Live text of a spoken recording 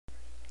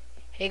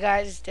Hey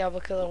guys, it's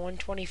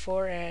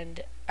Killer124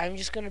 and I'm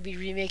just going to be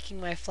remaking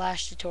my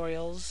Flash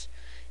tutorials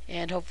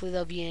and hopefully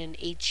they'll be in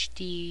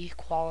HD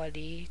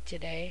quality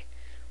today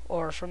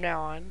or from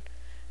now on.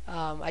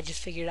 I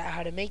just figured out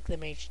how to make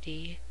them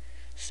HD.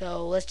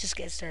 So let's just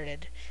get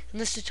started. In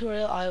this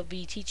tutorial I'll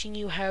be teaching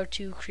you how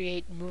to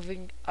create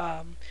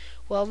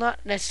well,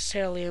 not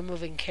necessarily a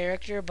moving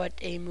character but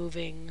a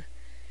moving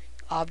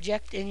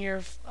object in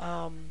your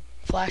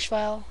Flash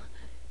file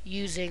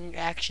using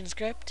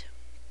ActionScript.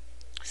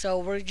 So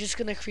we're just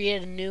going to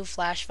create a new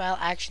Flash file,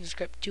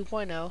 ActionScript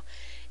 2.0.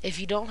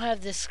 If you don't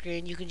have this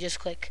screen, you can just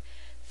click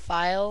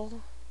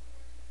File.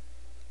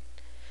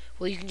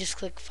 Well, you can just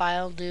click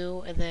File,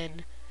 New, and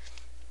then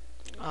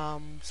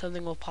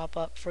something will pop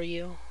up for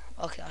you.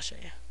 Okay, I'll show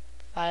you.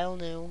 File,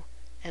 New,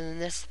 and then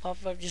this will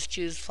pop up. Just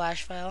choose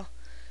Flash file,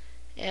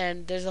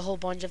 and there's a whole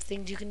bunch of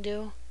things you can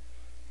do.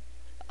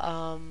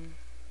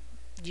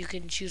 You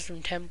can choose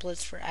from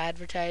templates for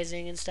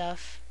advertising and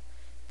stuff.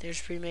 There's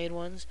pre-made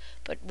ones,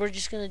 but we're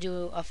just going to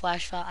do a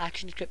Flash file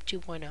ActionScript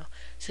 2.0.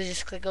 So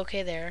just click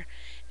OK there,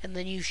 and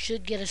then you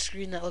should get a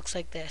screen that looks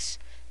like this.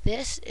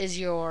 This is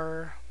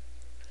your,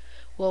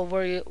 well,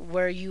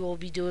 where you will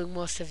be doing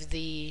most of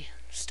the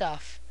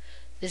stuff.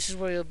 This is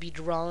where you'll be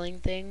drawing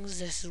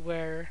things. This is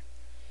where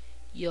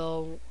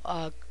you'll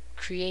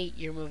create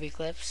your movie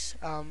clips.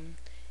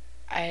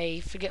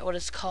 I forget what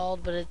it's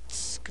called, but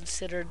it's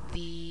considered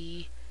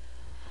the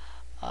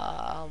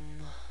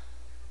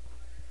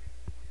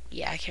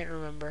yeah, I can't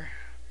remember.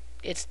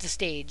 It's the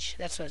stage.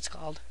 That's what it's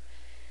called.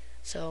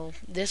 So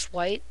this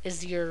white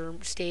is your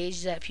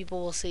stage that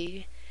people will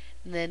see,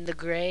 and then the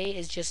gray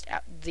is just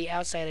the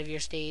outside of your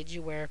stage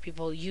where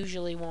people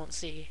usually won't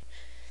see.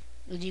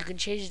 And you can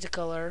change the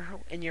color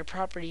in your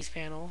properties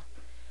panel.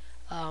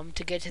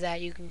 To get to that,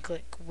 you can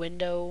click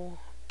Window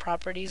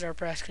Properties or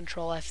press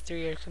Control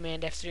F3 or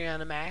Command F3 on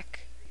a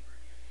Mac,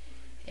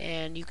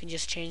 and you can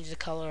just change the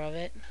color of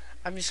it.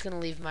 I'm just gonna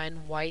leave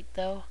mine white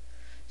though,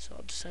 so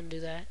I'll just undo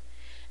that.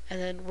 And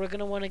then we're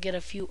going to want to get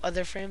a few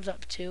other frames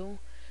up too.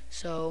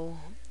 So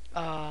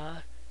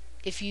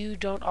if you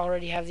don't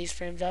already have these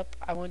frames up,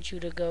 I want you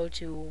to go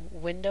to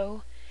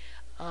Window,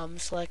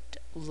 select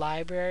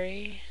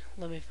Library.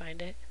 Let me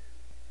find it.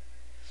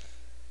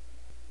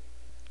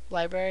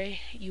 Library.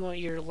 You want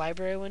your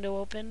library window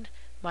opened.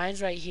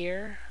 Mine's right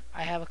here.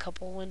 I have a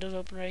couple windows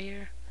open right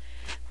here,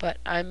 but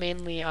I'm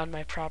mainly on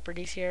my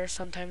properties here.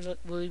 Sometimes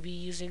we'll be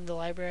using the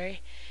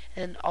library.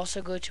 And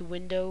also go to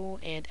Window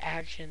and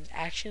Actions.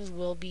 Actions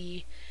will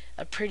be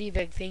a pretty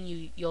big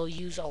thing you'll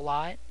use a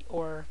lot,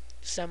 or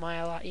semi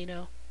a lot, you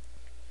know.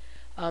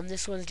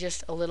 This one's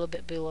just a little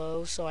bit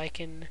below, so I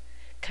can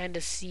kind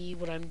of see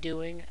what I'm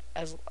doing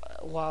as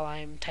while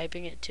I'm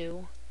typing it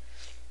too.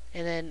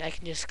 And then I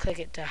can just click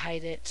it to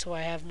hide it, so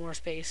I have more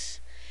space.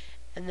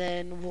 And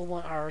then we'll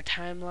want our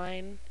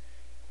timeline,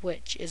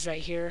 which is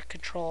right here.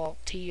 Control Alt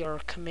T or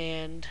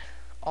Command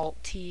Alt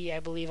T, I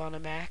believe, on a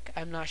Mac.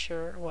 I'm not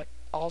sure what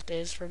Alt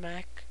is for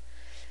Mac,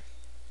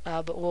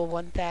 but we'll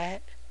want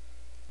that.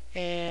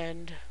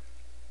 And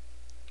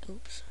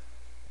oops,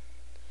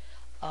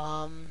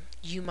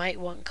 you might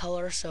want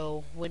color,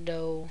 so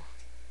Window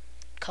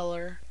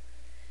Color,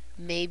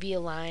 maybe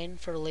align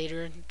for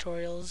later in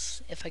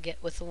tutorials if I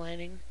get with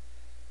aligning.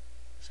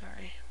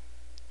 Sorry.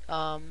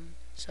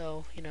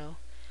 So you know,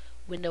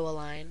 Window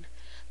Align,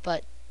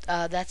 but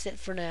that's it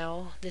for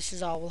now. This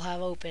is all we'll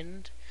have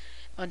opened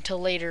until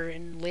later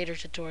in later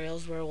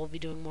tutorials where we'll be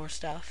doing more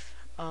stuff.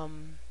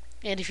 And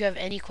if you have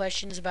any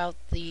questions about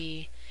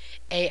the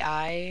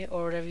AI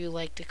or whatever you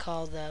like to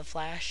call the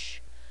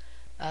Flash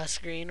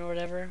screen or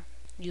whatever,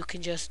 you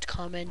can just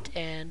comment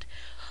and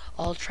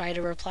I'll try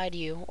to reply to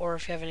you. Or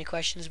if you have any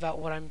questions about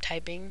what I'm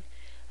typing,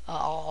 I'll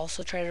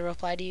also try to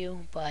reply to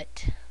you.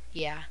 But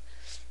yeah,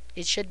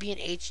 it should be in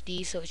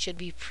HD, so it should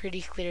be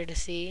pretty clear to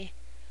see,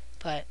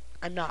 but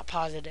I'm not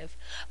positive.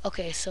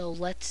 Okay, so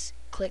let's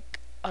click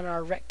on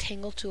our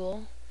rectangle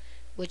tool,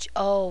 which,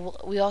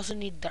 we also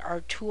need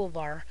our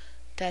toolbar.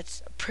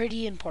 That's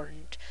pretty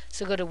important.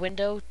 So go to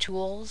Window,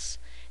 Tools,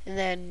 and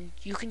then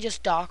you can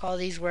just dock all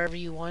these wherever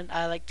you want.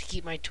 I like to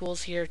keep my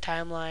tools here: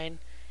 Timeline,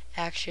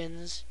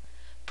 Actions,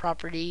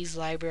 Properties,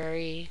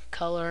 Library,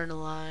 Color and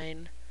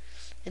Align.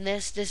 And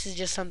this is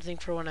just something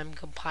for when I'm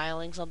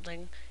compiling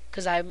something,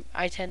 because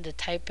I tend to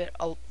type it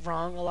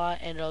wrong a lot,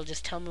 and it'll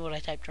just tell me what I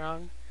typed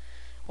wrong,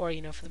 or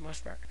you know, for the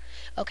most part.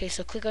 Okay,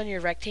 so click on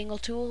your rectangle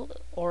tool,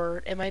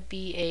 or it might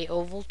be a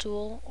oval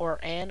tool, or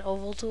an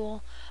oval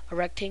tool, a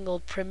rectangle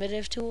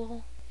primitive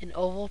tool, an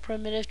oval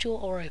primitive tool,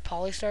 or a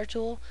polystar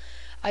tool.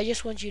 I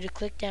just want you to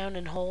click down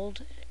and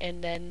hold,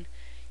 and then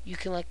you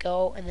can let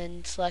go and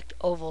then select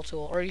oval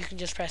tool, or you can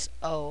just press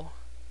O.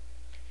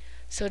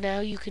 So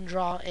now you can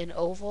draw an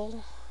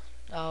oval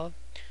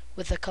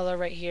with the color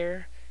right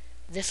here.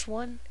 This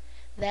one,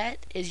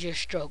 that is your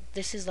stroke.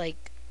 This is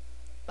like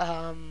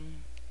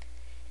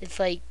it's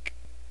like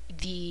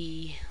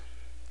the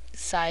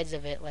sides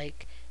of it.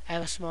 Like, I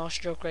have a small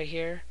stroke right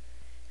here.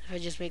 If I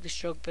just make the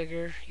stroke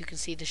bigger, you can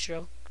see the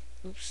stroke.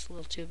 Oops, a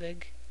little too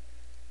big.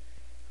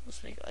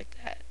 Let's make it like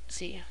that.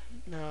 See?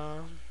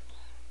 No.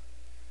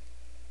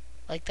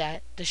 like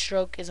that. The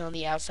stroke is on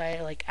the outside,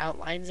 it like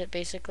outlines it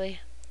basically.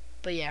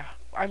 But yeah,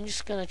 I'm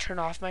just gonna turn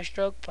off my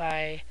stroke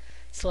by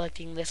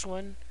selecting this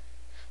one,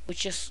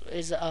 which just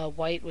is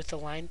white with a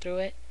line through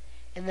it.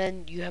 And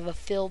then you have a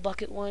fill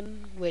bucket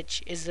one,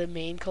 which is the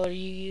main color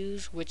you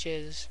use, which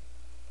is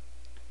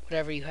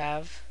whatever you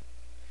have.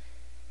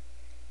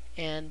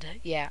 And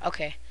yeah,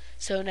 okay.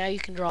 So now you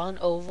can draw an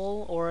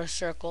oval or a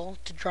circle.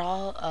 To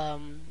draw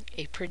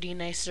a pretty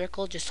nice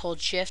circle, just hold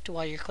shift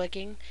while you're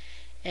clicking,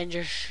 and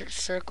your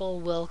circle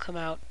will come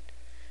out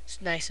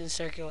nice and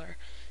circular.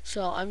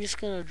 So I'm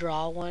just going to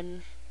draw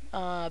one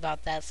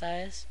about that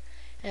size.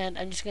 And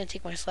I'm just going to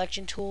take my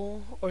selection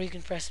tool, or you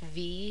can press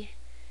V,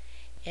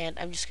 and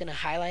I'm just going to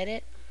highlight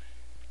it.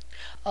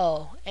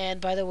 Oh, and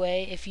by the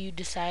way, if you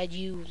decide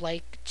you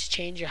like to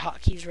change your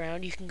hotkeys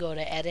around, you can go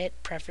to Edit,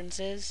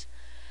 Preferences,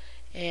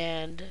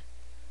 and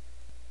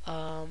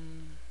no,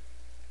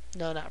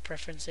 not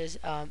Preferences,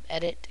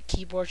 Edit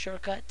Keyboard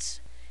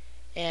Shortcuts,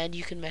 and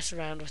you can mess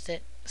around with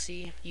it.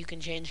 See, you can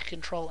change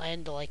Control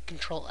N to like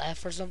Control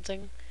F or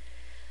something.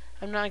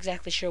 I'm not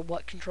exactly sure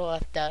what Control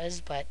F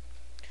does, but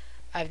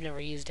I've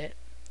never used it.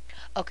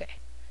 Okay,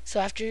 so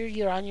after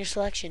you're on your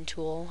selection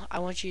tool, I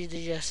want you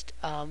to just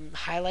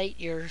highlight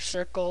your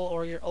circle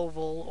or your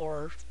oval,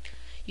 or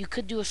you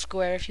could do a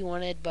square if you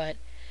wanted, but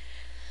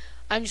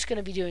I'm just going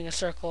to be doing a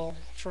circle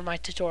for my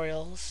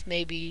tutorials,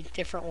 maybe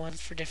different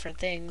ones for different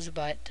things,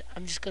 but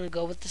I'm just going to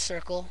go with the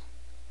circle,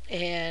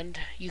 and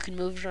you can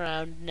move it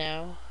around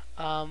now.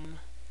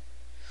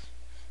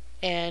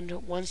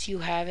 And once you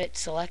have it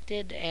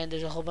selected and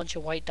there's a whole bunch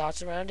of white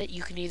dots around it,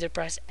 you can either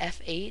press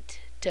F8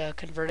 to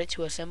convert it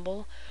to a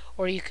symbol,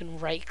 or you can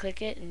right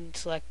click it and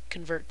select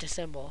convert to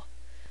symbol.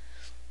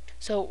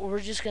 So we're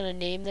just going to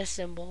name this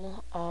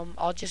symbol.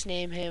 I'll just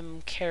name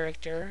him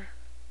character.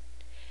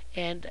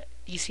 And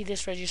you see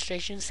this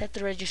registration? Set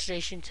the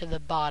registration to the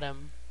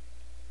bottom.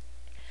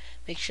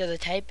 Make sure the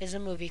type is a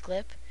movie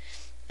clip.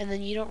 And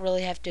then you don't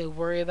really have to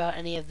worry about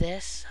any of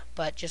this,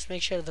 but just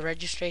make sure the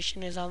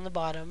registration is on the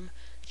bottom,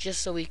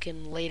 just so we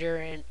can later,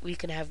 and we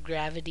can have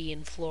gravity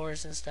and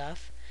floors and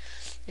stuff.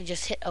 And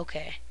just hit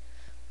OK.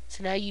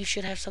 So now you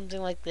should have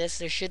something like this.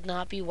 There should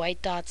not be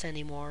white dots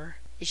anymore.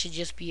 It should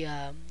just be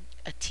a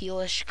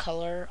tealish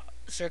color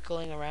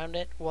circling around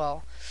it.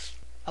 Well,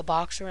 a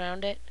box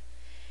around it.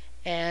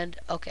 And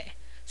okay.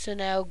 So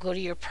now go to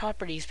your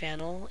properties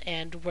panel,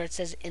 and where it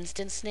says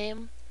instance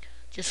name,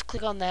 just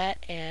click on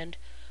that, and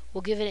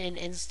we'll give it an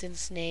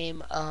instance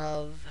name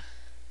of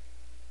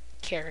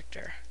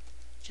character.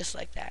 Just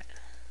like that.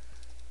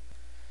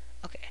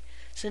 Okay.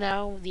 So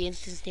now the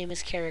instance name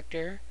is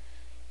character.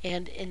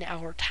 And in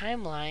our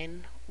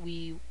timeline,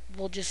 we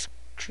will just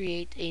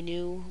create a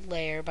new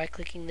layer by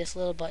clicking this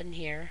little button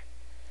here,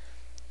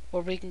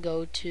 or we can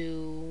go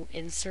to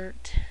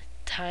Insert,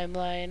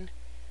 Timeline,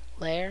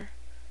 Layer,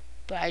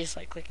 but I just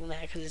like clicking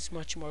that because it's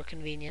much more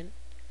convenient.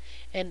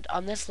 And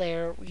on this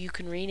layer, you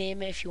can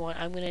rename it if you want.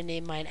 I'm going to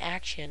name mine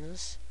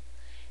Actions,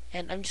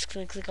 and I'm just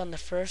going to click on the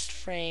first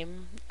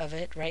frame of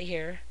it right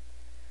here.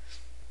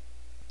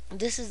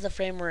 This is the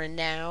frame we're in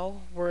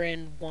now. We're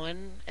in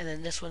 1, and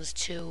then this one's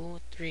 2,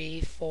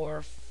 3,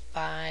 4,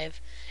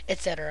 5,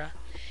 etc.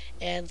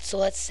 And so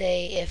let's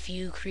say if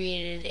you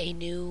created a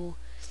new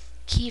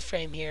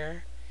keyframe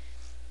here,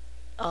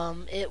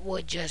 it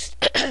would just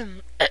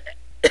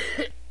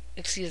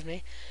excuse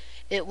me,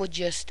 it would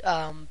just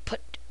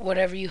put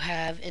whatever you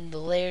have in the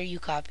layer you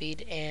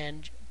copied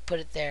and put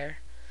it there.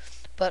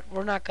 But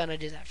we're not going to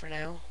do that for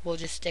now. We'll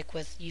just stick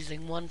with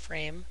using one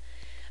frame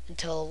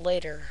until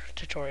later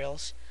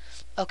tutorials.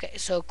 Okay,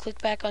 so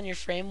click back on your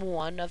frame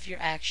 1 of your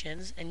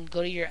actions and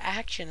go to your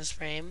actions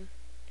frame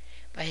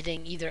by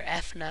hitting either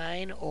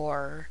F9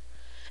 or,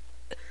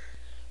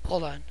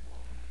 hold on,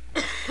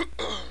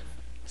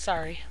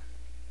 sorry,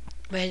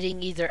 by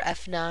hitting either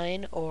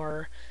F9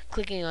 or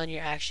clicking on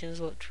your actions,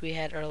 which we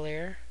had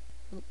earlier.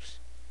 Oops.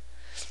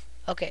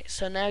 Okay,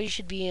 so now you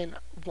should be in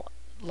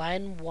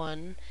line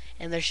 1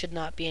 and there should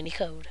not be any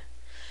code.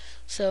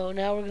 So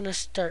now we're going to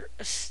start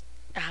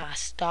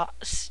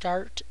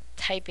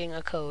typing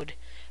a code.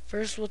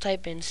 First we'll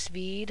type in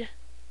speed,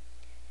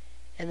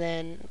 and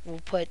then we'll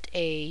put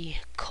a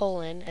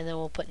colon, and then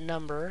we'll put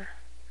number,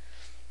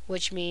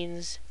 which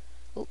means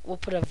we'll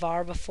put a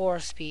var before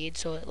speed,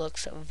 so it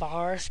looks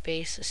var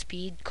space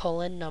speed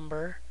colon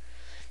number,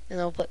 and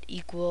then we'll put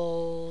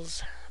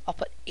equals, I'll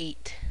put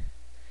 8,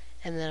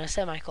 and then a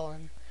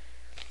semicolon.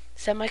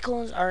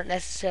 Semicolons aren't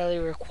necessarily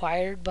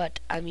required, but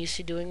I'm used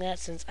to doing that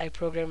since I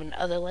program in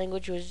other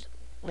languages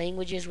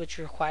which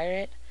require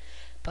it,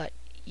 but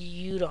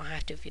you don't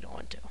have to if you don't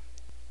want to.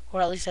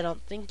 Or at least I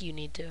don't think you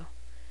need to.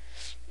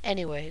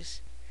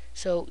 Anyways,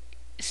 so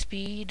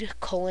speed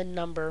colon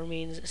number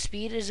means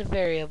speed is a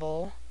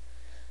variable,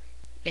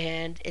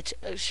 and it's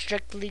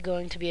strictly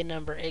going to be a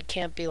number. It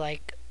can't be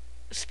like,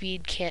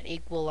 speed can't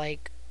equal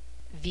like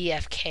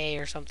VFK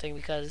or something,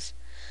 because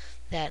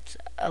that's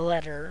a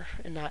letter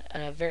and not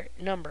a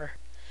number.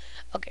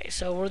 Okay,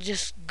 so we'll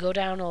just go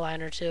down a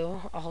line or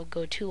two. I'll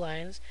go 2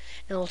 lines,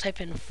 and we'll type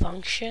in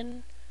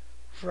function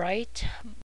right